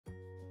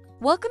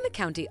Welcome to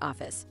County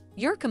Office,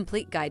 your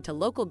complete guide to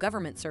local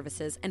government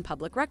services and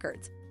public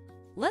records.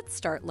 Let's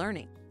start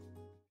learning.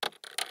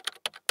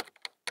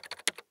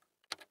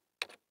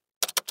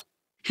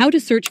 How to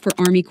search for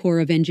Army Corps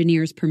of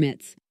Engineers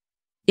permits.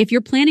 If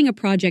you're planning a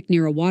project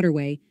near a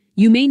waterway,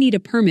 you may need a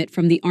permit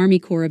from the Army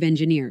Corps of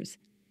Engineers.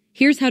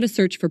 Here's how to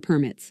search for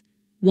permits.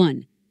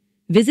 1.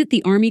 Visit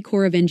the Army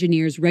Corps of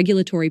Engineers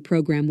Regulatory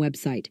Program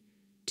website.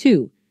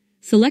 2.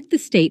 Select the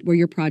state where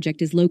your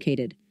project is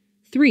located.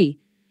 3.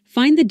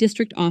 Find the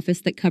district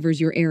office that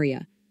covers your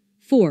area.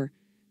 4.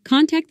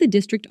 Contact the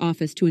district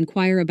office to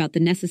inquire about the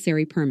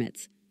necessary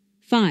permits.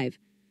 5.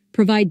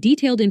 Provide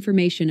detailed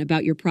information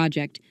about your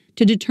project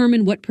to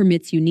determine what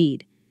permits you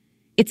need.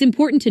 It's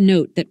important to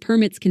note that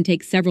permits can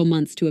take several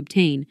months to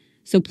obtain,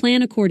 so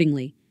plan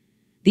accordingly.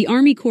 The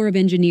Army Corps of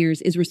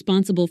Engineers is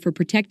responsible for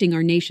protecting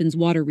our nation's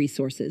water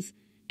resources,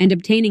 and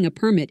obtaining a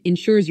permit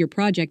ensures your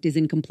project is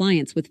in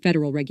compliance with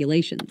federal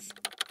regulations.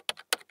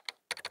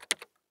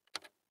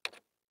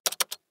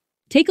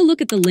 Take a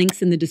look at the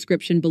links in the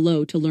description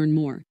below to learn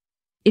more.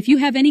 If you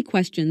have any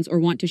questions or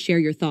want to share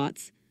your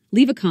thoughts,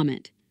 leave a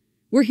comment.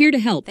 We're here to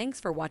help.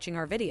 Thanks for watching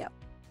our video.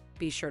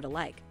 Be sure to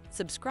like,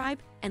 subscribe,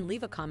 and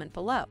leave a comment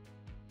below.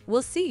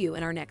 We'll see you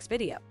in our next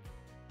video.